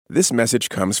This message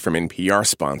comes from NPR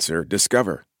sponsor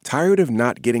Discover. Tired of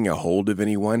not getting a hold of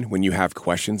anyone when you have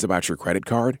questions about your credit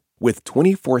card? With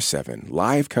 24/7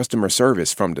 live customer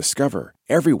service from Discover,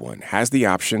 everyone has the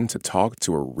option to talk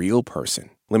to a real person.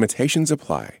 Limitations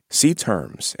apply. See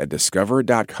terms at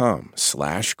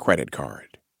discover.com/creditcard.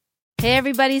 Hey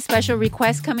everybody, special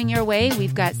request coming your way.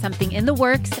 We've got something in the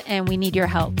works and we need your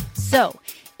help. So,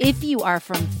 if you are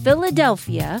from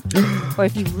Philadelphia, or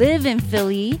if you live in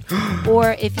Philly,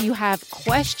 or if you have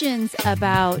questions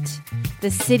about the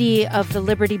city of the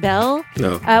Liberty Bell,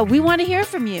 we want to hear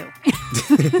from you.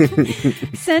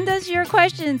 Send us your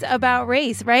questions about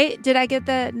race, right? Did I get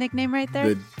the nickname right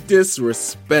there? The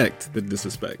disrespect.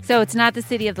 So it's not the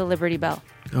city of the Liberty Bell.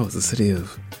 Oh, it's the city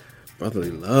of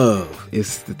brotherly love.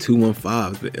 It's the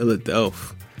 215, the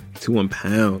Philadelphia. 2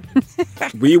 pound.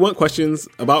 We want questions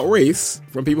about race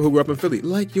from people who grew up in Philly,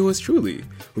 like yours truly,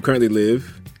 who currently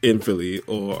live in Philly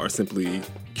or are simply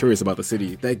curious about the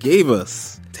city that gave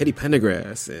us Teddy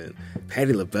Pendergrass and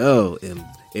Patti LaBelle and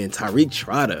Tariq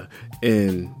Trotter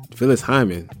and Phyllis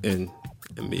Hyman and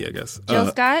me, I guess. Jill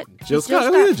Scott? Jill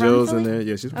Scott. Oh, yeah, Jill's in there.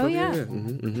 Yeah, she's from Philly. Yeah.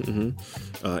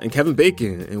 And Kevin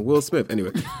Bacon and Will Smith. Anyway.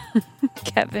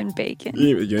 Kevin Bacon.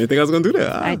 You didn't think I was going to do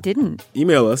that? I didn't.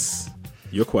 Email us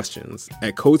your questions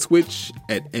at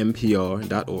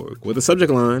codeswitch@npr.org with the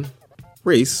subject line,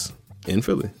 race in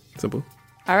Philly. Simple.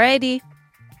 All righty.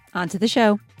 On to the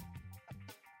show.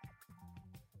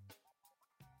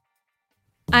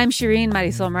 I'm Shireen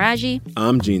Marisol Meraji.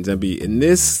 I'm Gene Demby. And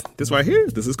this right here,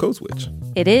 this is Code Switch.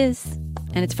 It is.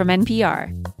 And it's from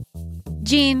NPR.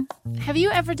 Gene, have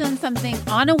you ever done something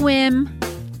on a whim,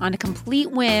 on a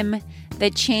complete whim,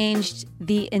 that changed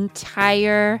the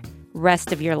entire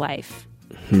rest of your life?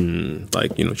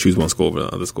 Like, choose one school over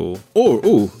the other school.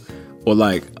 Or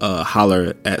like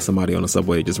holler at somebody on the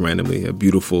subway just randomly, a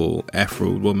beautiful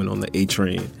Afro woman on the A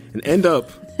train, and end up,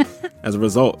 as a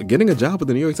result, getting a job with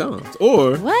the New York Times.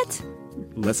 Or what?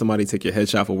 Let somebody take your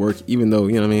headshot for work, even though,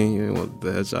 you don't want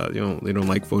the headshot, they don't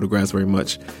like photographs very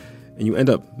much, and you end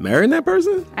up marrying that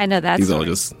person? I know that's These are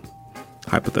just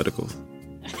hypotheticals.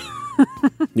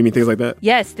 You mean things like that?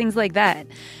 Yes, things like that.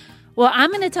 Well, I'm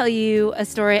going to tell you a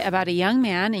story about a young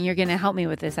man, and you're going to help me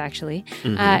with this, actually.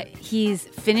 Mm-hmm. He's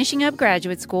finishing up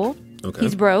graduate school. Okay.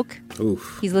 He's broke.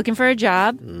 Oof. He's looking for a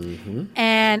job. Mm-hmm.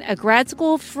 And a grad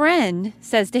school friend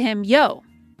says to him, yo,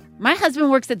 my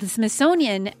husband works at the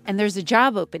Smithsonian, and there's a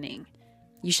job opening.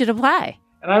 You should apply.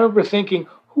 And I remember thinking,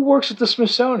 who works at the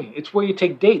Smithsonian? It's where you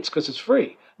take dates because it's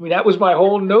free. I mean, that was my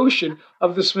whole notion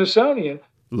of the Smithsonian.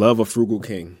 Love a frugal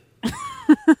king.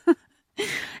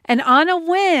 And on a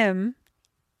whim,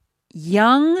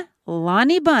 young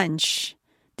Lonnie Bunch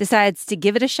decides to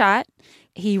give it a shot.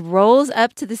 He rolls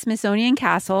up to the Smithsonian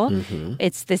Castle. Mm-hmm.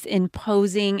 It's this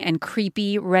imposing and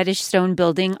creepy reddish stone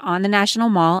building on the National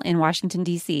Mall in Washington,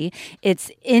 D.C.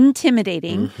 It's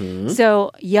intimidating. Mm-hmm.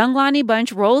 So young Lonnie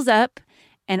Bunch rolls up,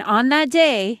 and on that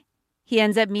day, he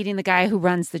ends up meeting the guy who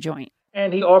runs the joint.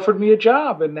 And he offered me a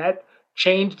job, and that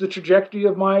changed the trajectory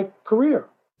of my career.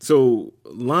 So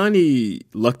Lonnie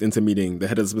lucked into meeting the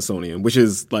head of the Smithsonian, which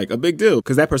is like a big deal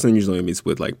because that person usually meets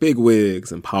with like big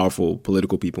wigs and powerful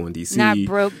political people in D.C. Not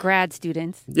broke grad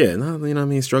students. Yeah,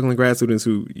 struggling grad students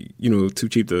who, too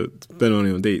cheap to spend on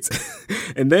their own dates.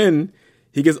 And then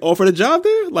he gets offered a job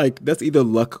there? Like, that's either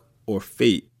luck or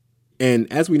fate.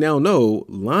 And as we now know,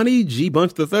 Lonnie G.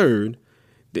 Bunch III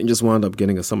didn't just wind up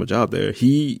getting a summer job there.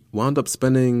 He wound up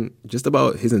spending just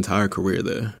about his entire career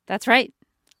there. That's right.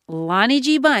 Lonnie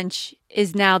G. Bunch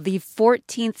is now the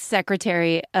 14th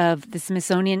secretary of the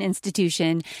Smithsonian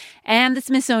Institution and the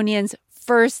Smithsonian's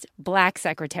first Black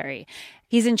secretary.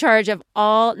 He's in charge of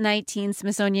all 19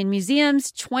 Smithsonian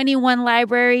museums, 21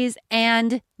 libraries,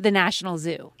 and the National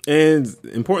Zoo. And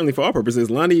importantly for our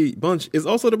purposes, Lonnie Bunch is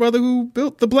also the brother who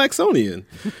built the Blacksonian,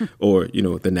 or,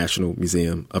 the National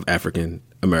Museum of African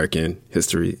American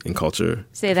History and Culture.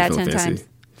 Say that 10 times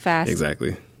fast.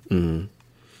 Exactly. Mm-hmm.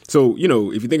 So,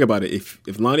 if you think about it,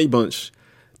 if Lonnie Bunch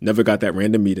never got that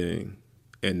random meeting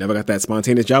and never got that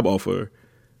spontaneous job offer,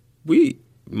 we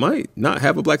might not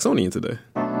have a Blacksonian today.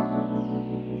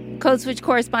 Code Switch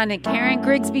correspondent Karen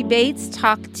Grigsby Bates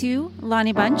talked to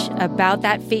Lonnie Bunch about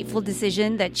that fateful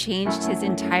decision that changed his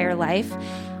entire life,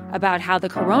 about how the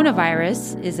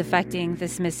coronavirus is affecting the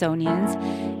Smithsonian's,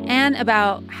 and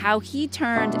about how he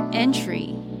turned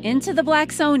entry into the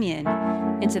Blacksonian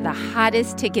into the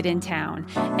hottest ticket in town.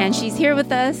 And she's here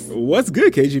with us. What's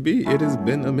good, KGB? It has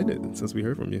been a minute since we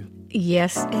heard from you.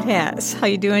 Yes, it has. How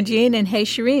you doing, Gene? And hey,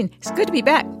 Shireen. It's good to be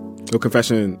back. No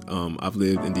confession, I've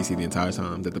lived in D.C. the entire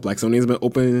time that the Blacksonian's been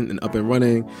open and up and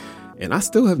running. And I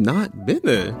still have not been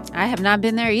there. I have not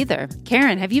been there either.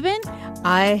 Karen, have you been?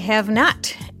 I have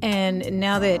not. And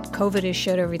now that COVID has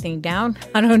shut everything down,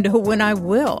 I don't know when I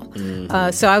will.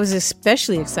 So I was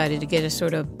especially excited to get a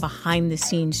sort of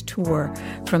behind-the-scenes tour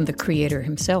from the creator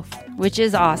himself. Which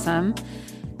is awesome.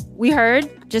 We heard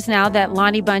just now that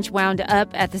Lonnie Bunch wound up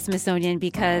at the Smithsonian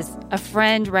because a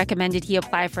friend recommended he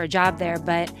apply for a job there.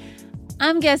 But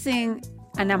I'm guessing,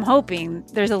 and I'm hoping,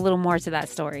 there's a little more to that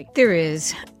story. There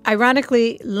is.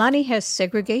 Ironically, Lonnie has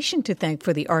segregation to thank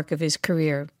for the arc of his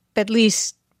career, at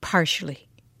least partially.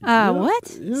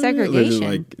 What? Yeah, Segregation?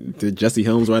 Like, did Jesse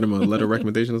Helms write him a letter of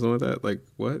recommendation or something like that? Like,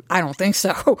 what? I don't think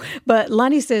so. But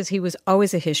Lonnie says he was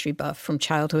always a history buff from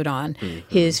childhood on.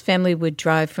 His family would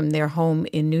drive from their home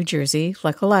in New Jersey,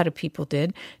 like a lot of people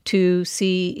did, to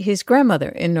see his grandmother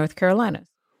in North Carolina.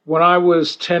 When I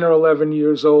was 10 or 11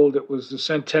 years old, it was the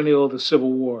centennial of the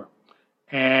Civil War.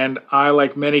 And I,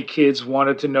 like many kids,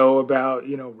 wanted to know about,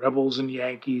 rebels and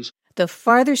Yankees. The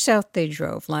farther south they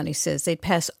drove, Lonnie says, they'd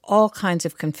pass all kinds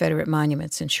of Confederate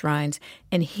monuments and shrines,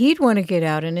 and he'd want to get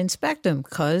out and inspect them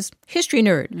because history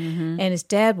nerd. And his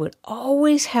dad would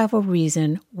always have a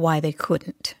reason why they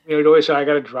couldn't. He'd always say, I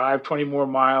got to drive 20 more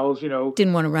miles,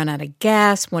 Didn't want to run out of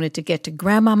gas, wanted to get to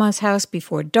Grandmama's house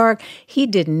before dark. He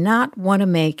did not want to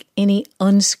make any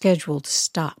unscheduled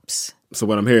stops. So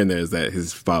what I'm hearing there is that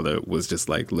his father was just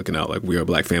like looking out like, we're a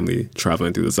black family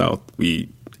traveling through the South.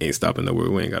 We ain't stopping nowhere.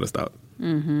 We ain't got to stop.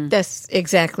 That's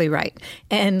exactly right.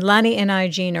 And Lonnie and I,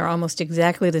 Jean, are almost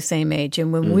exactly the same age.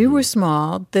 And when we were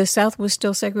small, the South was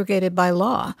still segregated by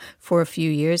law for a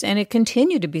few years, and it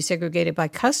continued to be segregated by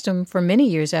custom for many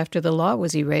years after the law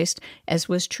was erased, as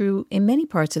was true in many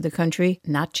parts of the country,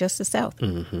 not just the South.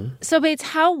 So, Bates,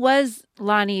 how was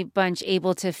Lonnie Bunch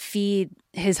able to feed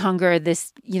his hunger,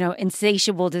 this,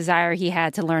 insatiable desire he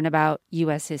had to learn about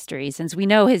U.S. history, since we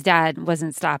know his dad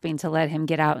wasn't stopping to let him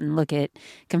get out and look at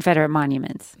Confederate monuments?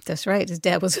 That's right. His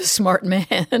dad was a smart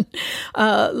man.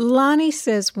 Lonnie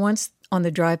says once on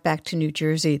the drive back to New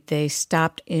Jersey, they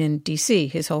stopped in D.C.,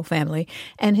 his whole family,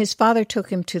 and his father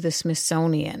took him to the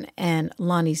Smithsonian. And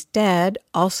Lonnie's dad,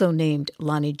 also named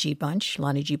Lonnie G. Bunch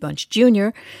Jr.,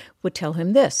 would tell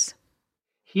him this.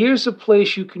 Here's a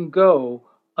place you can go,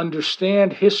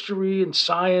 understand history and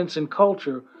science and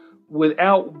culture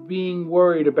without being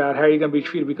worried about how you're going to be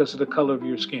treated because of the color of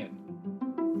your skin.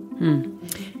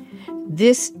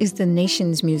 This is the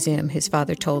nation's museum, his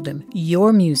father told him,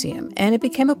 your museum. And it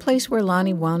became a place where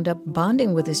Lonnie wound up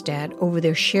bonding with his dad over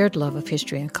their shared love of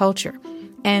history and culture.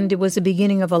 And it was the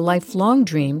beginning of a lifelong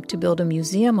dream to build a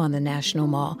museum on the National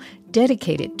Mall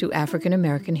dedicated to African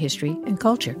American history and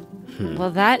culture.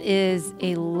 Well, that is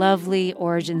a lovely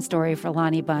origin story for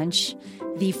Lonnie Bunch,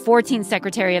 the 14th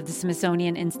secretary of the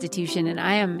Smithsonian Institution, and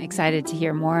I am excited to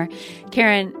hear more.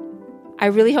 Karen, I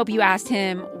really hope you asked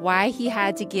him why he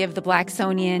had to give the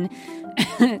Blacksonian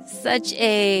such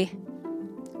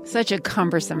a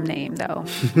cumbersome name, though.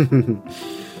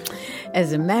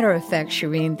 As a matter of fact,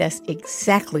 Shireen, that's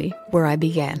exactly where I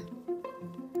began.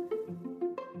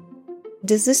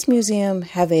 Does this museum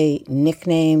have a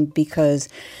nickname? Because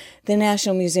the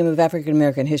National Museum of African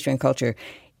American History and Culture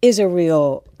is a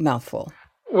real mouthful.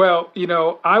 Well,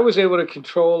 I was able to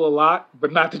control a lot,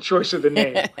 but not the choice of the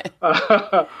name.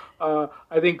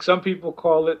 I think some people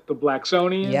call it the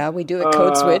Blacksonian. Yeah, we do a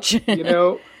code switch.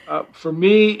 For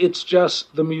me, it's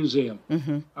just the museum.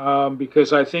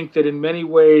 Because I think that in many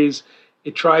ways,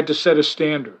 it tried to set a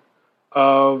standard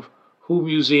of who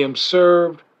museums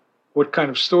served, what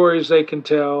kind of stories they can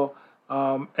tell,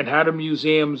 and how do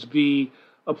museums be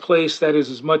a place that is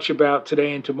as much about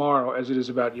today and tomorrow as it is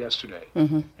about yesterday.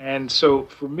 And so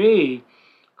for me,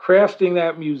 crafting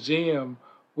that museum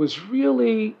was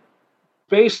really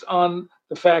based on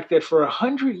the fact that for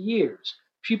 100 years,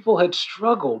 people had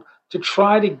struggled to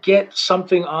try to get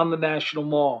something on the National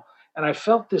Mall. And I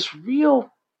felt this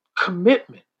real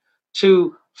commitment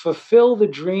to fulfill the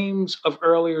dreams of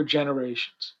earlier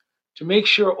generations, to make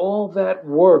sure all that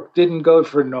work didn't go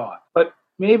for naught. But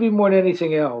maybe more than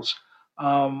anything else,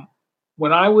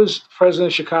 when I was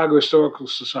president of Chicago Historical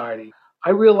Society,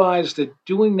 I realized that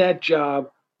doing that job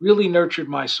really nurtured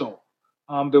my soul.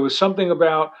 There was something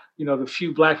about, the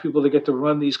few Black people that get to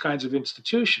run these kinds of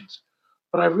institutions.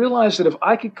 But I realized that if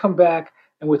I could come back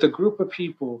and with a group of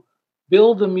people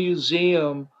build a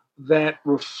museum that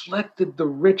reflected the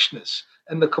richness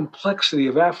and the complexity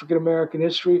of African American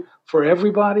history for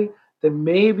everybody, then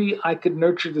maybe I could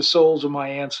nurture the souls of my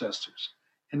ancestors.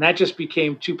 And that just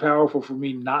became too powerful for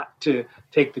me not to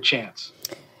take the chance.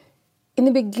 In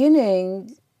the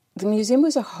beginning, the museum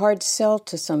was a hard sell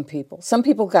to some people. Some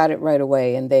people got it right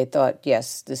away and they thought,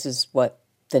 yes, this is what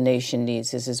the nation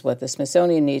needs. This is what the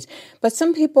Smithsonian needs. But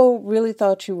some people really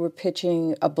thought you were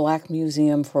pitching a Black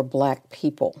museum for Black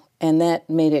people, and that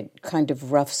made it kind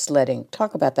of rough sledding.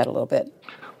 Talk about that a little bit.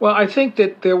 Well, I think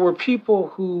that there were people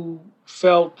who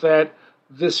felt that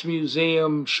this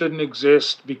museum shouldn't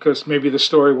exist because maybe the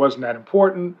story wasn't that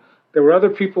important. There were other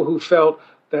people who felt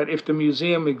that if the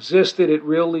museum existed, it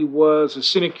really was a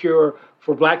sinecure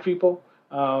for Black people,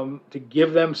 to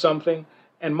give them something.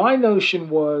 And my notion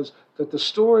was that the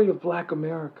story of Black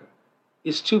America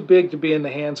is too big to be in the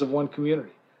hands of one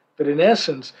community. That in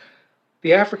essence,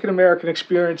 the African American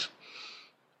experience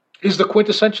is the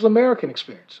quintessential American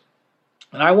experience.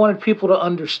 And I wanted people to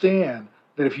understand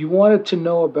that if you wanted to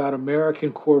know about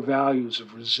American core values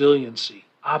of resiliency,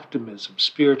 optimism,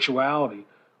 spirituality,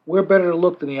 where better to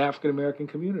look than the African American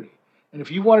community? And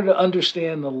if you wanted to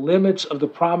understand the limits of the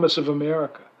promise of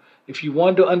America, if you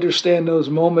wanted to understand those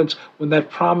moments when that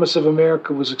promise of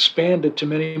America was expanded to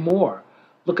many more,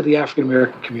 look at the African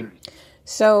American community.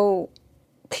 So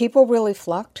people really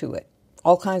flocked to it,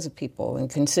 all kinds of people, and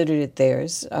considered it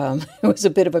theirs. It was a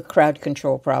bit of a crowd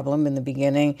control problem in the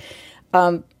beginning.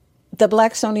 The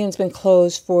Blacksonian's been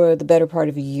closed for the better part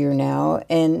of a year now,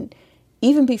 and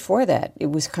even before that,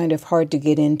 it was kind of hard to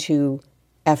get into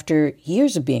after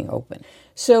years of being open.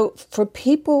 So for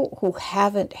people who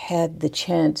haven't had the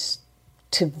chance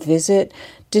to visit,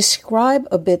 describe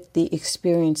a bit the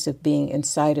experience of being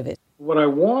inside of it. What I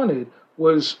wanted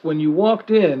was when you walked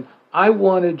in, I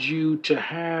wanted you to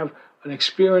have an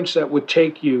experience that would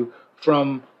take you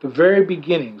from the very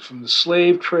beginnings, from the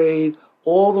slave trade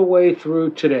all the way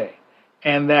through today.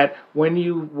 And that when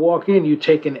you walk in, you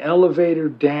take an elevator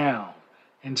down,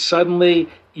 and suddenly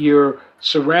you're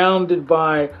surrounded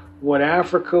by what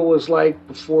Africa was like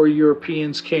before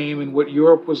Europeans came and what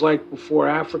Europe was like before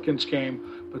Africans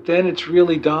came. But then it's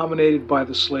really dominated by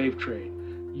the slave trade.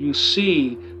 You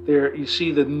see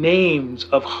the names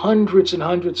of hundreds and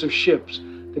hundreds of ships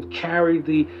that carried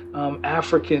the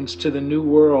Africans to the New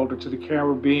World or to the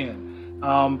Caribbean.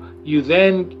 You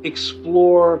then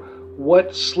explore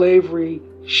what slavery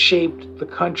shaped the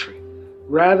country.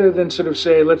 Rather than sort of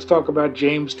say, let's talk about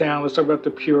Jamestown, let's talk about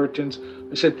the Puritans,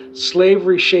 I said,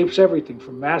 slavery shapes everything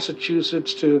from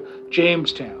Massachusetts to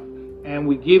Jamestown. And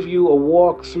we give you a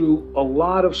walk through a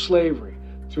lot of slavery.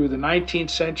 Through the 19th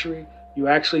century, you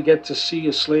actually get to see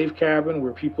a slave cabin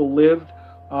where people lived.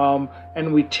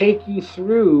 And we take you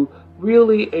through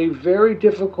really a very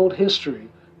difficult history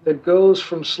that goes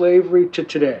from slavery to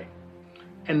today.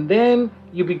 And then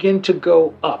you begin to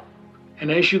go up.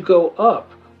 And as you go up,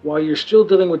 while you're still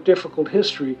dealing with difficult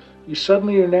history, you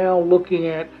suddenly are now looking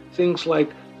at things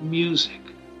like music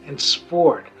and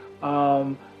sport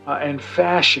and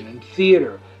fashion and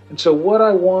theater. And so what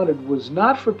I wanted was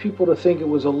not for people to think it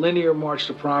was a linear march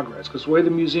to progress, because the way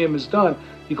the museum is done,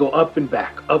 you go up and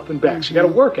back, up and back. Mm-hmm. So you got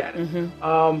to work at it.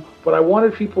 Mm-hmm. But I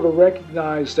wanted people to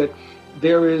recognize that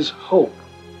there is hope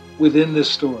within this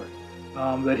story,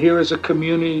 that here is a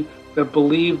community that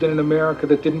believed in an America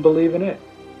that didn't believe in it.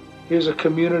 Here's a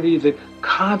community that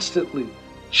constantly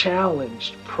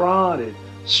challenged, prodded,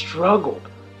 struggled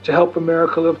to help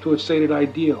America live to its stated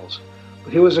ideals.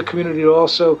 But here was a community that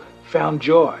also found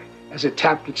joy as it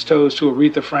tapped its toes to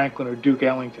Aretha Franklin or Duke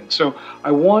Ellington. So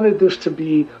I wanted this to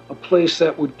be a place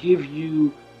that would give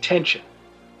you tension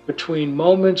between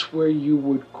moments where you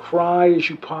would cry as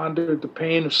you pondered the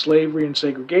pain of slavery and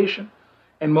segregation,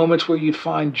 and moments where you'd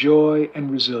find joy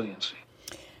and resiliency.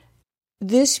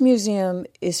 This museum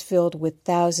is filled with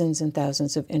thousands and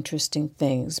thousands of interesting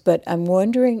things, but I'm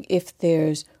wondering if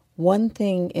there's one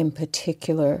thing in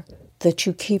particular that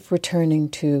you keep returning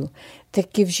to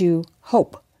that gives you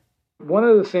hope. One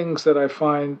of the things that I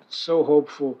find so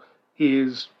hopeful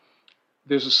is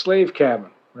there's a slave cabin,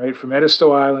 right, from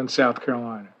Edisto Island, South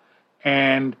Carolina.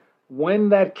 And when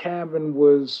that cabin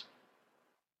was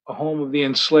a home of the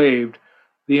enslaved,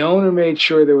 the owner made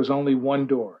sure there was only one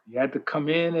door. You had to come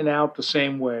in and out the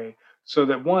same way so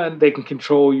that, one, they can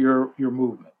control your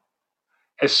movement.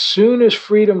 As soon as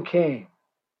freedom came,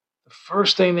 the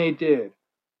first thing they did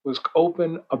was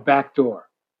open a back door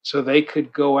so they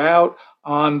could go out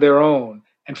on their own.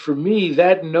 And for me,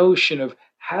 that notion of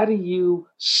how do you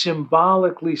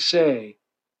symbolically say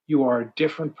you are a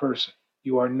different person,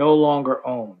 you are no longer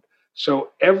owned. So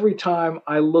every time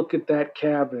I look at that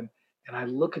cabin and I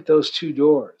look at those two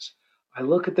doors, I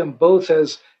look at them both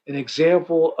as an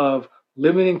example of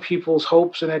limiting people's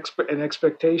hopes and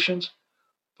expectations,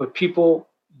 but people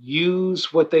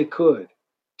use what they could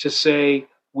to say,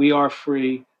 we are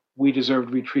free, we deserve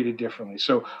to be treated differently.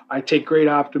 So I take great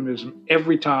optimism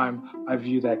every time I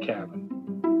view that cabin.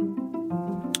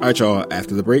 All right, y'all,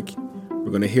 after the break, We're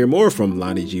going to hear more from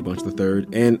Lonnie G. Bunch III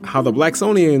and how the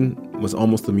Blacksonian was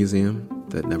almost a museum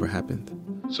that never happened.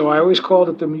 So I always called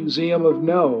it the Museum of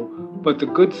No, but the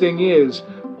good thing is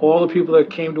all the people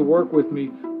that came to work with me,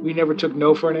 we never took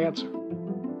no for an answer.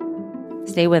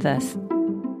 Stay with us.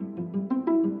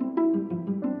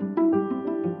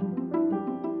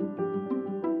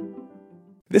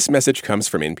 This message comes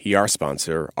from NPR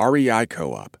sponsor REI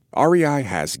Co-op. REI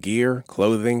has gear,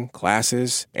 clothing,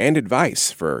 classes, and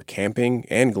advice for camping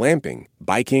and glamping,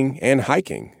 biking and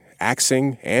hiking,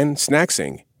 axing and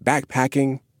snacksing,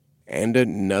 backpacking, and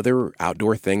another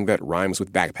outdoor thing that rhymes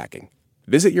with backpacking.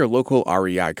 Visit your local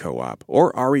REI Co-op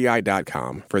or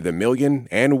rei.com for the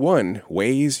 1,000,001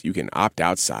 ways you can opt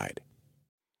outside.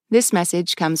 This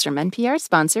message comes from NPR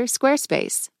sponsor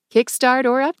Squarespace. Kickstart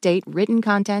or update written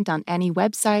content on any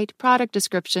website, product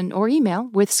description, or email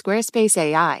with Squarespace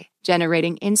AI,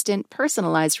 generating instant,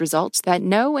 personalized results that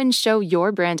know and show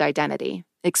your brand identity.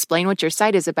 Explain what your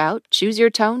site is about, choose your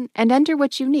tone, and enter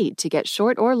what you need to get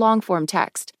short or long-form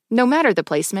text. No matter the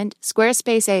placement,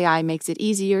 Squarespace AI makes it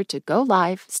easier to go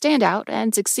live, stand out,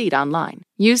 and succeed online.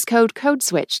 Use code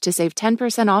CODESWITCH to save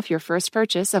 10% off your first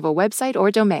purchase of a website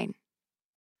or domain.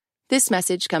 This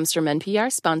message comes from NPR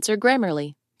sponsor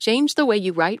Grammarly. Change the way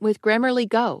you write with Grammarly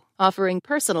Go, offering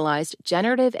personalized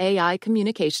generative AI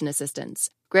communication assistance.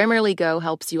 Grammarly Go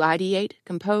helps you ideate,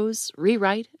 compose,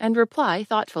 rewrite, and reply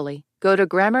thoughtfully. Go to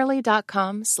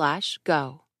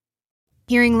Grammarly.com/go.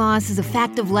 Hearing loss is a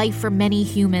fact of life for many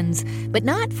humans, but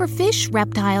not for fish,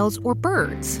 reptiles, or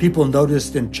birds. People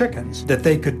noticed in chickens that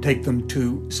they could take them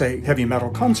to, say, heavy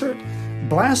metal concert,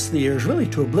 blast the ears really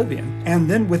to oblivion, and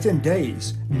then within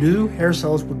days, new hair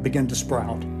cells would begin to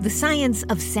sprout. The Science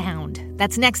of Sound.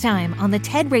 That's next time on the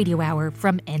TED Radio Hour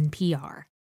from NPR.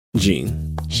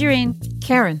 Gene. Shireen.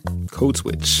 Karen. Code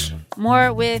Switch.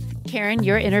 More with Karen,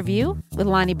 your interview with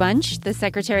Lonnie Bunch, the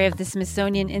secretary of the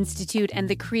Smithsonian Institute and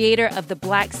the creator of the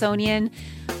Blacksonian.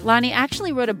 Lonnie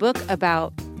actually wrote a book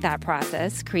about that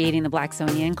process, creating the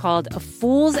Blacksonian, called A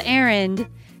Fool's Errand,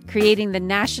 Creating the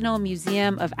National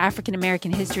Museum of African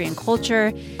American History and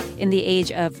Culture in the Age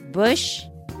of Bush,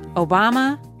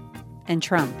 Obama, and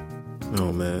Trump.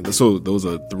 Oh, man. So those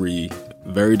are three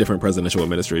very different presidential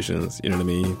administrations, you know what I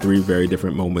mean? Three very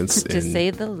different moments. To say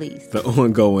the least. The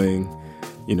ongoing,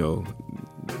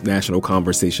 national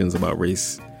conversations about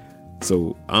race.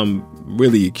 So I'm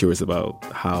really curious about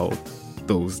how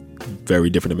those very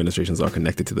different administrations are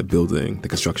connected to the building, the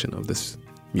construction of this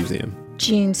museum.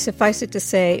 Gene, suffice it to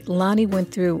say, Lonnie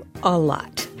went through a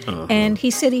lot. And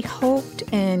he said he hoped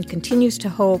and continues to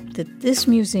hope that this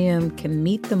museum can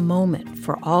meet the moment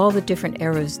for all the different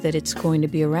eras that it's going to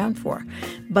be around for.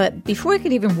 But before he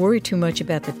could even worry too much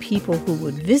about the people who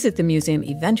would visit the museum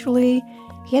eventually,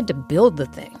 he had to build the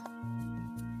thing.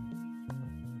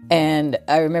 And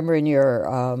I remember in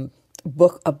your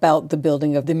book about the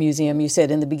building of the museum, you said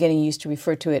in the beginning you used to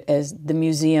refer to it as the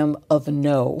Museum of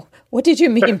No. What did you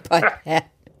mean by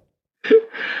that?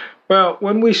 Well,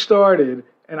 when we started,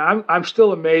 and I'm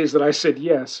still amazed that I said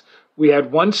yes, we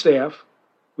had one staff,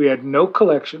 we had no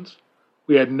collections,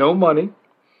 we had no money,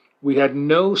 we had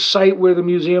no site where the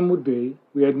museum would be,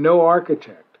 we had no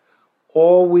architect.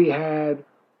 All we had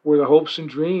were the hopes and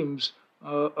dreams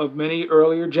of many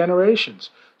earlier generations.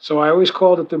 So I always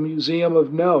called it the Museum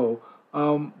of No.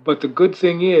 But the good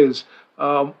thing is,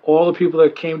 all the people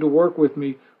that came to work with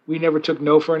me, we never took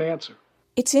no for an answer.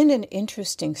 It's in an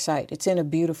interesting site. It's in a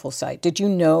beautiful site. Did you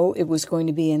know it was going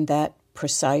to be in that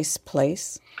precise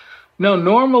place? No,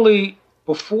 normally,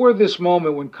 before this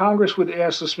moment, when Congress would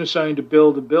ask the Smithsonian to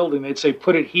build a building, they'd say,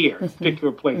 put it here, a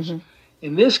particular place.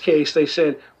 In this case, they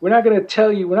said, we're not going to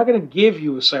tell you, we're not going to give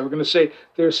you a site. We're going to say,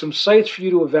 there's some sites for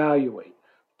you to evaluate.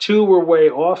 2 were way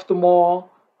off the mall.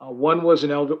 1 was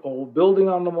an old building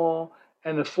on the mall.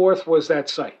 And the 4th was that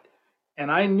site. And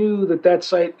I knew that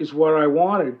site is what I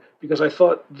wanted because I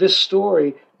thought this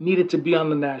story needed to be on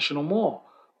the National Mall.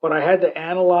 But I had to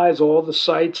analyze all the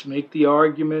sites, make the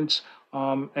arguments,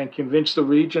 and convince the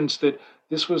regents that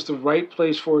this was the right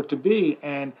place for it to be.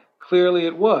 And clearly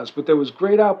it was. But there was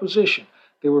great opposition.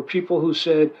 There were people who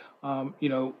said,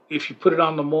 if you put it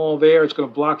on the mall there, it's going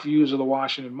to block views of the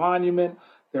Washington Monument.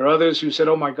 There are others who said,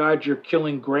 oh, my God, you're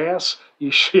killing grass.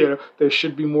 There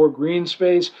should be more green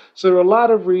space. So there are a lot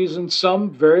of reasons,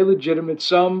 some very legitimate,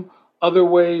 some other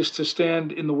ways to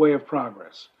stand in the way of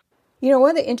progress.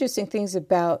 One of the interesting things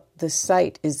about the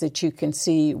site is that you can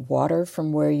see water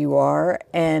from where you are.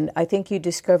 And I think you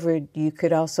discovered you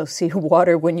could also see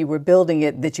water when you were building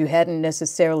it that you hadn't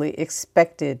necessarily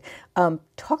expected.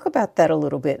 Talk about that a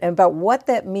little bit and about what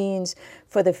that means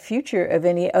for the future of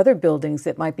any other buildings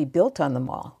that might be built on the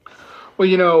mall.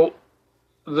 Well,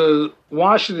 the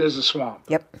Washington is a swamp.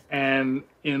 Yep. And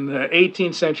in the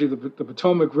 18th century, the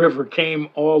Potomac River came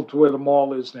all to where the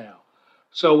mall is now.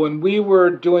 So when we were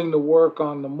doing the work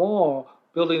on the mall,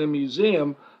 building the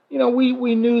museum,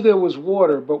 we knew there was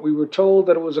water, but we were told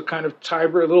that it was a kind of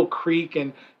Tiber, a little creek,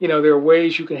 and, there are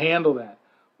ways you can handle that.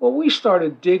 Well, we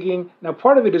started digging. Now,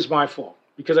 part of it is my fault,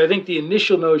 because I think the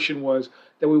initial notion was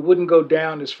that we wouldn't go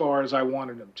down as far as I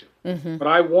wanted them to. Mm-hmm. But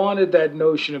I wanted that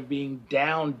notion of being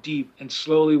down deep and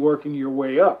slowly working your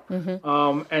way up.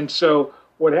 Mm-hmm. And so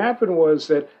what happened was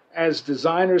that as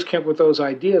designers came up with those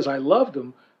ideas, I loved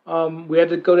them, we had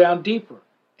to go down deeper.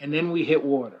 And then we hit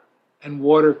water. And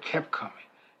water kept coming.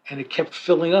 And it kept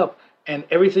filling up. And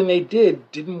everything they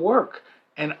didn't work.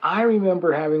 And I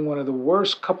remember having one of the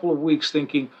worst couple of weeks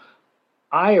thinking,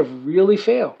 I have really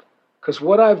failed. Because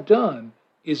what I've done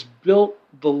is built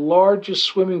the largest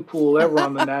swimming pool ever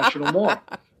on the National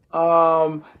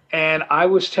Mall. And I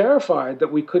was terrified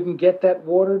that we couldn't get that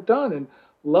water done. And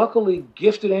luckily,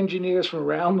 gifted engineers from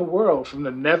around the world, from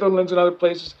the Netherlands and other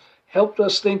places, helped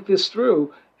us think this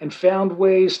through and found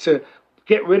ways to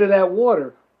get rid of that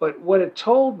water. But what it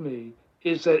told me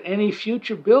is that any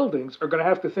future buildings are going to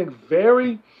have to think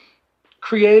very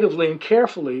creatively and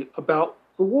carefully about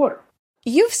the water.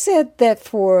 You've said that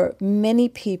for many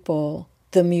people,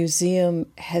 the museum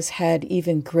has had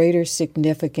even greater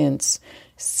significance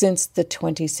since the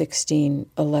 2016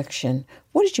 election.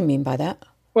 What did you mean by that?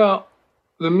 Well,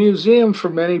 the museum for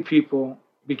many people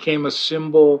became a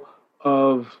symbol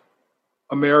of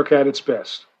America at its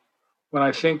best. When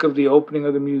I think of the opening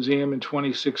of the museum in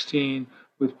 2016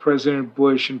 with President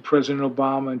Bush and President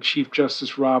Obama and Chief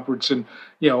Justice Roberts and,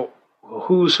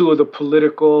 who's who of the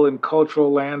political and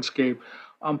cultural landscape,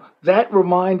 that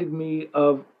reminded me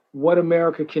of what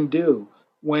America can do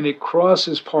when it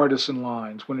crosses partisan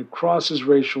lines, when it crosses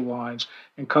racial lines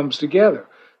and comes together.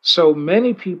 So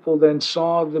many people then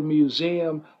saw the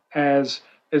museum as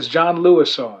John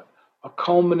Lewis saw it, a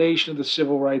culmination of the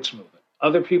civil rights movement.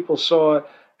 Other people saw it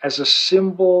as a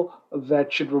symbol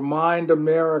that should remind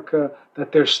America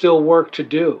that there's still work to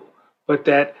do, but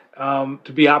that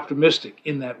to be optimistic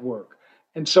in that work.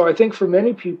 And so I think for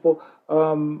many people,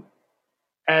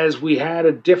 as we had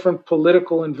a different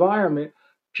political environment,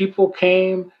 people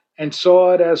came and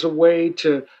saw it as a way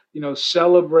to,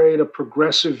 celebrate a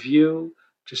progressive view,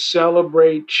 to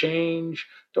celebrate change,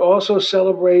 to also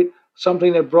celebrate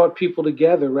something that brought people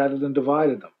together rather than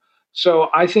divided them. So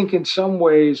I think in some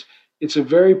ways, it's a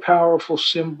very powerful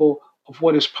symbol of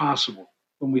what is possible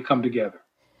when we come together.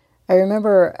 I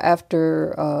remember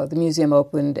after the museum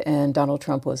opened and Donald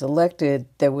Trump was elected,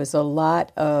 there was a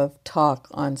lot of talk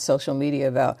on social media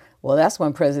about, well, that's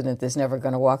one president that's never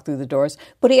going to walk through the doors.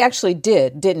 But he actually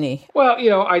did, didn't he? Well,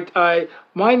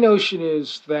 my notion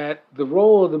is that the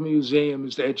role of the museum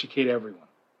is to educate everyone,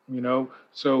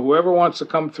 So whoever wants to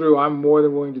come through, I'm more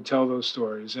than willing to tell those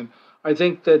stories. And I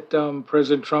think that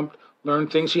President Trump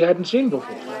learned things he hadn't seen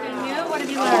before. What have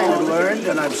you I've learned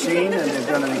and I've seen, and they've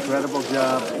done an incredible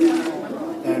job.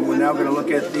 And we're now going to look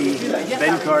at the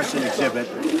Ben Carson exhibit,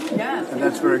 and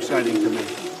that's very exciting to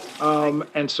me.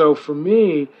 And so for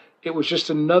me, it was just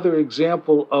another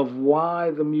example of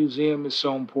why the museum is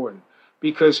so important.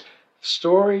 Because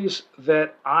stories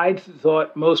that I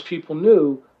thought most people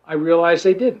knew, I realized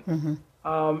they didn't.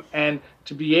 Mm-hmm. And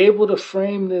to be able to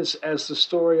frame this as the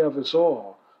story of us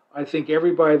all, I think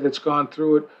everybody that's gone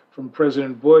through it, from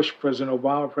President Bush, President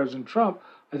Obama, President Trump,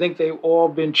 I think they've all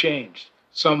been changed,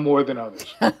 some more than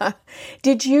others.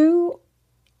 Did you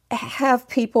have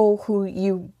people who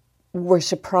you were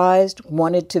surprised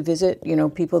wanted to visit,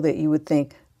 people that you would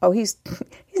think, oh, he's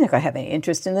not going to have any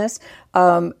interest in this,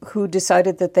 who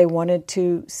decided that they wanted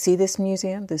to see this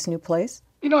museum, this new place?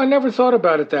 I never thought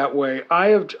about it that way.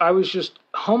 I was just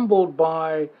humbled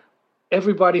by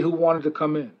everybody who wanted to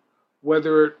come in,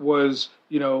 whether it was,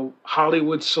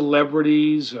 Hollywood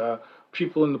celebrities,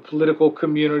 people in the political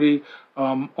community,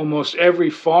 almost every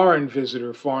foreign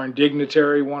visitor, foreign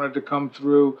dignitary wanted to come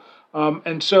through.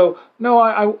 And so, no,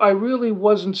 I really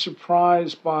wasn't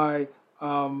surprised by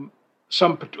a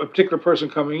particular person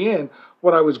coming in.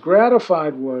 What I was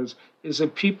gratified is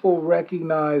that people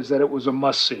recognized that it was a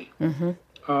must-see.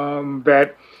 Mm-hmm.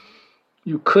 That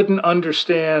you couldn't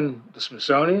understand the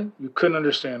Smithsonian, you couldn't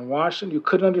understand Washington, you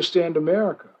couldn't understand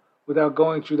America without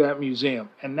going through that museum.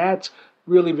 And that's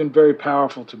really been very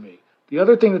powerful to me. The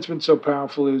other thing that's been so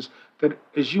powerful is that,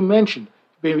 as you mentioned,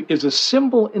 is a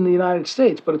symbol in the United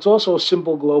States, but it's also a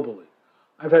symbol globally.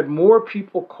 I've had more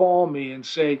people call me and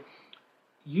say,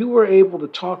 you were able to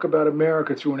talk about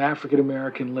America through an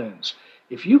African-American lens.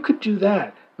 If you could do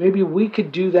that, maybe we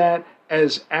could do that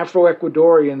as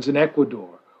Afro-Ecuadorians in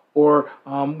Ecuador, Or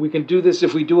we can do this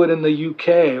if we do it in the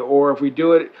UK, or if we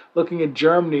do it looking at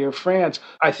Germany or France.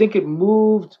 I think it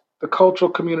moved the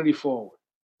cultural community forward.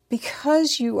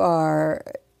 Because you are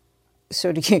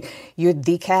you're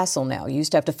the castle now. You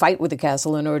used to have to fight with the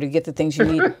castle in order to get the things you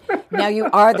need. Now you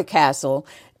are the castle.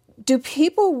 Do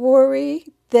people worry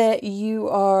that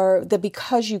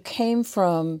because you came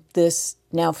from this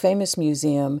now famous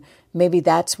museum, maybe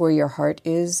that's where your heart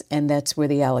is and that's where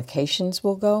the allocations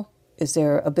will go? Is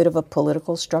there a bit of a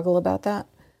political struggle about that?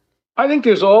 I think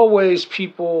there's always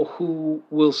people who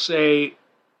will say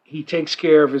he takes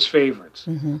care of his favorites.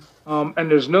 Mm-hmm. And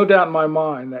there's no doubt in my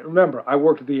mind that, remember, I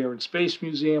worked at the Air and Space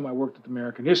Museum, I worked at the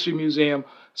American History Museum,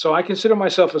 so I consider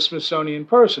myself a Smithsonian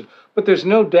person. But there's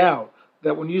no doubt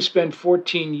that when you spend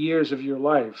 14 years of your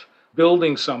life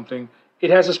building something, it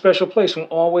has a special place and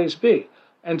will always be.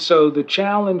 And so the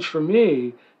challenge for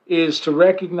me is to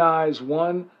recognize,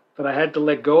 one, that I had to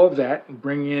let go of that and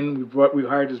bring in, we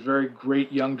hired this very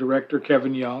great young director,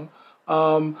 Kevin Young,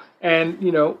 and,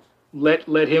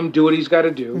 let him do what he's got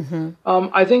to do. Mm-hmm.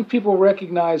 I think people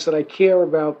recognize that I care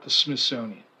about the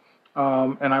Smithsonian,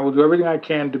 and I will do everything I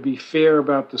can to be fair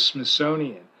about the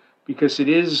Smithsonian, because it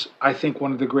is, I think,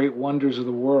 one of the great wonders of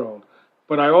the world.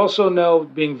 But I also know,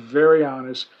 being very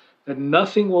honest, that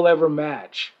nothing will ever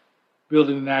match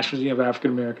building the National Museum of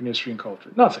African American History and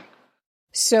Culture. Nothing.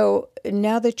 So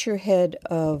now that you're head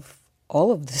of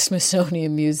all of the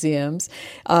Smithsonian museums,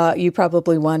 you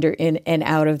probably wander in and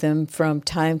out of them from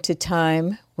time to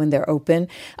time when they're open.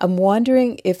 I'm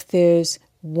wondering if there's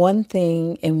one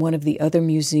thing in one of the other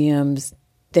museums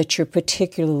that you're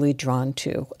particularly drawn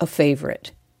to, a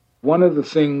favorite. One of the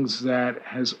things that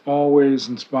has always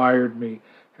inspired me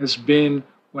has been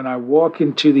when I walk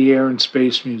into the Air and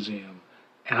Space Museum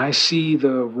and I see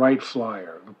the Wright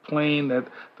Flyer, the plane that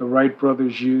the Wright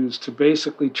brothers used to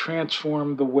basically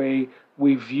transform the way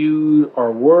we view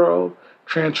our world,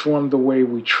 transform the way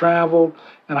we travel.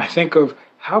 And I think of,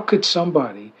 how could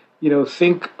somebody,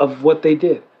 think of what they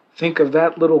did, think of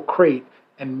that little crate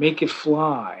and make it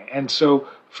fly. And so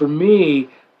for me,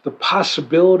 the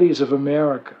possibilities of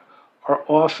America are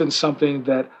often something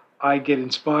that I get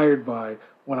inspired by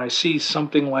when I see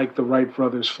something like the Wright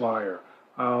brothers flyer,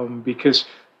 because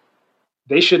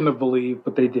they shouldn't have believed,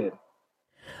 but they did.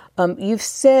 You've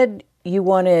said you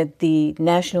wanted the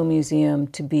National Museum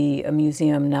to be a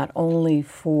museum not only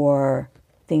for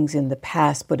things in the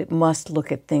past, but it must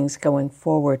look at things going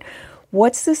forward.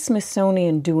 What's the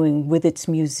Smithsonian doing with its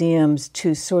museums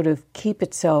to sort of keep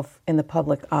itself in the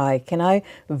public eye? Can I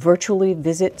virtually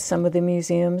visit some of the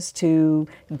museums to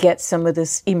get some of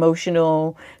this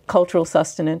emotional, cultural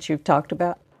sustenance you've talked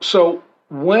about? So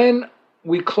when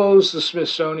we closed the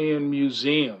Smithsonian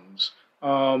museums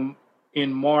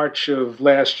in March of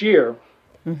last year,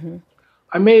 mm-hmm.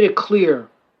 I made it clear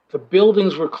the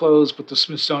buildings were closed, but the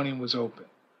Smithsonian was open.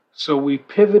 So we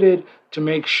pivoted to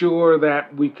make sure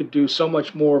that we could do so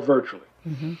much more virtually.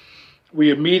 Mm-hmm.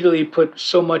 We immediately put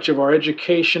so much of our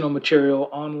educational material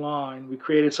online. We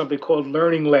created something called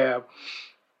Learning Lab,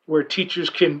 where teachers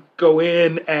can go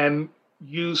in and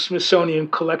use Smithsonian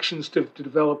collections to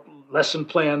develop lesson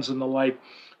plans and the like.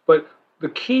 But the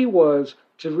key was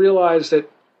to realize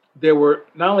that there were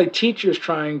not only teachers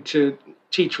trying to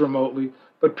teach remotely,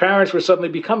 but parents were suddenly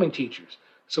becoming teachers.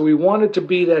 So we wanted to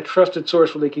be that trusted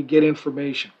source where they could get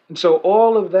information. And so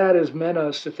all of that has meant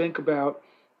us to think about,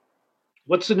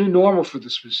 what's the new normal for the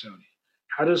Smithsonian?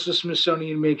 How does the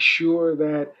Smithsonian make sure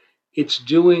that it's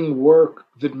doing work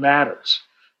that matters,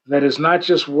 that is not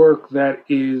just work that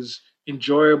is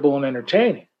enjoyable and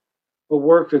entertaining, but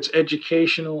work that's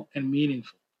educational and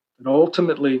meaningful? And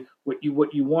ultimately, what you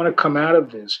want to come out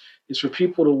of this is for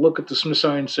people to look at the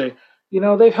Smithsonian and say,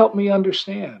 they've helped me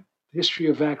understand the history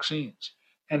of vaccines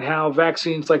and how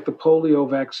vaccines like the polio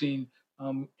vaccine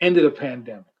ended a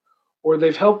pandemic. Or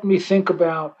they've helped me think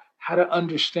about how to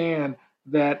understand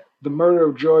that the murder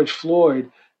of George Floyd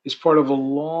is part of a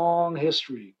long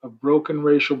history of broken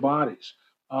racial bodies,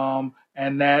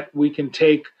 and that we can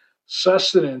take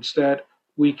sustenance, that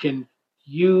we can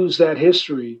use that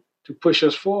history to push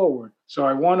us forward. So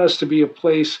I want us to be a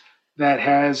place that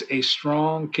has a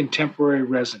strong contemporary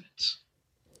resonance.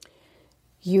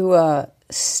 You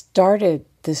started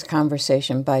this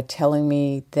conversation by telling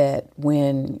me that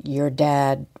when your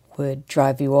dad would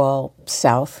drive you all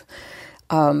south,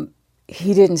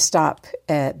 he didn't stop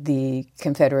at the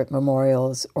Confederate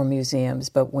memorials or museums,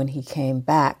 but when he came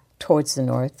back towards the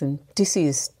north, and D.C.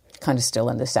 is kind of still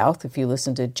in the South, if you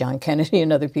listen to John Kennedy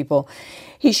and other people,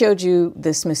 he showed you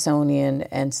the Smithsonian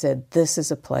and said, this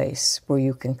is a place where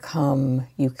you can come,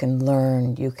 you can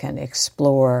learn, you can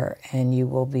explore, and you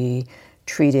will be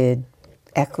treated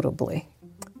equitably.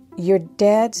 Your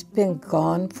dad's been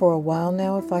gone for a while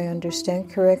now, if I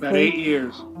understand correctly. About 8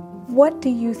 years. What do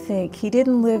you think? He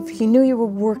didn't live, he knew you were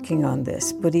working on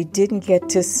this, but he didn't get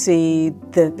to see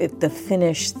the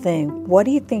finished thing. What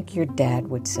do you think your dad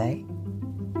would say?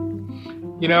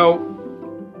 You know,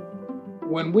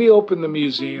 when we opened the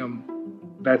museum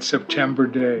that September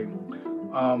day,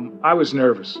 I was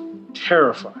nervous,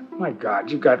 terrified. My God,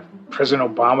 you've got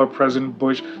President Obama, President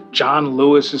Bush, John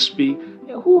Lewis is speaking.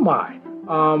 Who am I?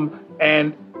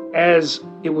 And as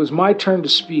it was my turn to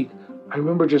speak, I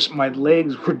remember just my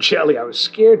legs were jelly. I was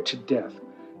scared to death.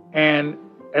 And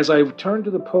as I turned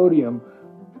to the podium,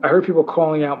 I heard people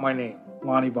calling out my name,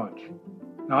 Lonnie Bunch.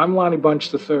 Now, I'm Lonnie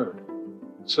Bunch III.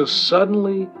 So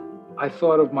suddenly, I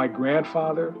thought of my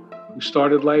grandfather, who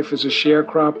started life as a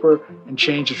sharecropper and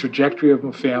changed the trajectory of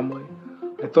my family.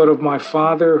 I thought of my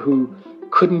father, who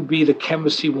couldn't be the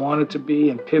chemist he wanted to be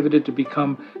and pivoted to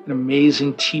become an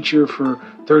amazing teacher for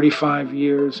 35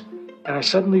 years. And I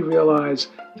suddenly realized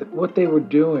that what they were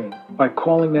doing by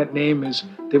calling that name is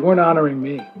they weren't honoring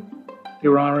me. They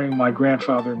were honoring my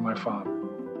grandfather and my father.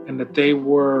 And that they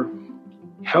were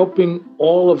helping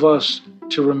all of us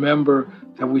to remember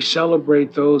that we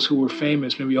celebrate those who were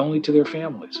famous, maybe only to their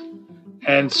families.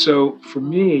 And so for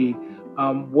me,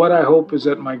 what I hope is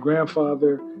that my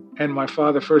grandfather and my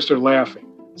father first are laughing,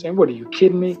 saying, "What, are you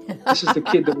kidding me? This is the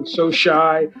kid that was so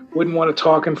shy, wouldn't want to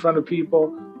talk in front of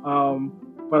people."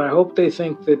 But I hope they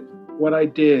think that what I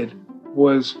did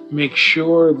was make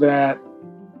sure that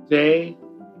they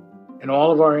and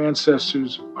all of our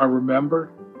ancestors are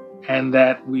remembered, and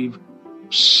that we've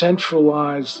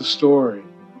centralized the story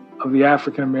of the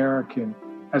African American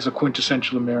as a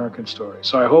quintessential American story.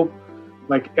 So I hope,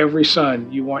 like every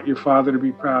son, you want your father to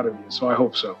be proud of you. So I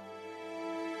hope so.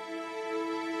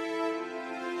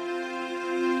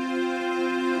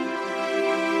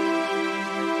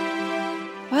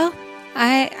 Well,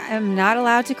 I am not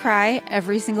allowed to cry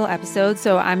every single episode,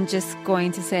 so I'm just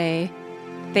going to say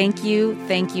thank you,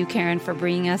 Karen, for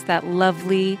bringing us that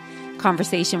lovely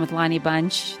conversation with Lonnie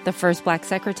Bunch, the first Black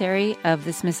secretary of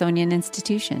the Smithsonian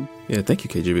Institution. Yeah, thank you,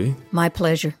 KGB. My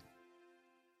pleasure.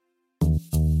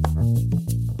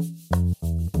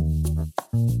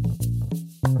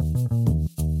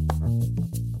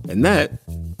 And that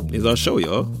is our show,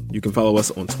 y'all. You can follow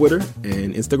us on Twitter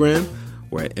and Instagram.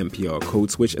 We're at NPR Code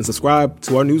Switch, and subscribe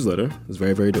to our newsletter. It's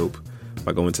very, very dope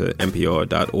by going to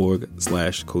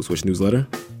npr.org/Code Switch newsletter.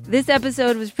 This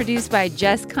episode was produced by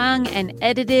Jess Kung and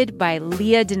edited by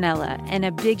Leah Dinella. And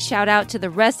a big shout out to the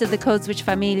rest of the Code Switch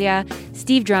familia: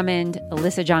 Steve Drummond,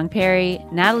 Alyssa Jong Perry,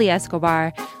 Natalie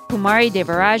Escobar, Kumari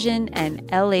Devarajan, and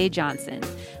L.A. Johnson.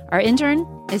 Our intern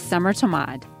is Summer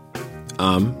Tomad.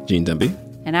 I'm Gene Demby.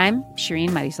 And I'm Shireen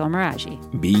Marisol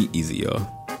Meraji. Be easy, y'all.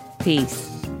 Peace.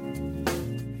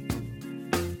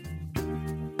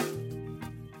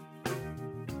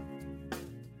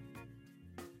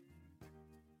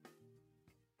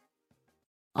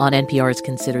 On NPR's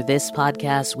Consider This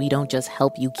podcast, we don't just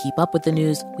help you keep up with the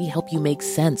news, we help you make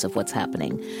sense of what's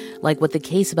happening. Like what the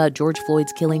case about George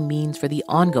Floyd's killing means for the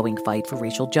ongoing fight for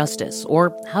racial justice,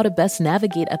 or how to best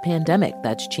navigate a pandemic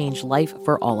that's changed life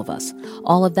for all of us.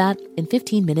 All of that in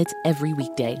 15 minutes every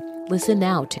weekday. Listen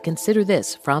now to Consider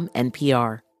This from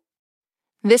NPR.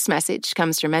 This message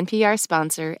comes from NPR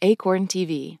sponsor Acorn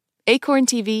TV. Acorn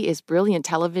TV is brilliant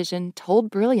television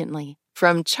told brilliantly.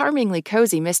 From charmingly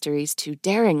cozy mysteries to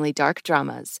daringly dark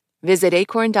dramas. Visit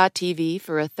acorn.tv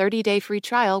for a 30-day free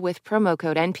trial with promo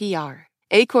code NPR.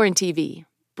 Acorn TV.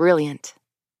 Brilliant.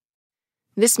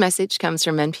 This message comes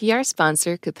from NPR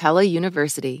sponsor Capella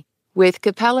University. With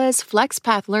Capella's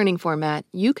FlexPath learning format,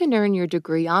 you can earn your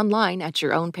degree online at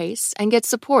your own pace and get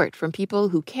support from people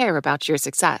who care about your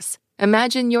success.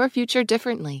 Imagine your future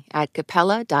differently at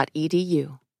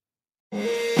capella.edu.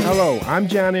 Hello, I'm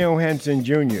Johnny O. Hanson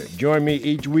Jr. Join me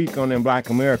each week on In Black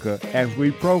America as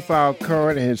we profile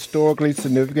current and historically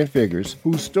significant figures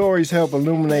whose stories help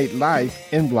illuminate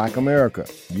life in Black America.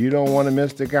 You don't want to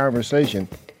miss the conversation.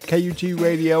 KUT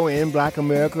Radio and In Black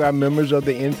America are members of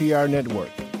the NPR network.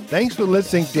 Thanks for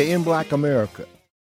listening to In Black America.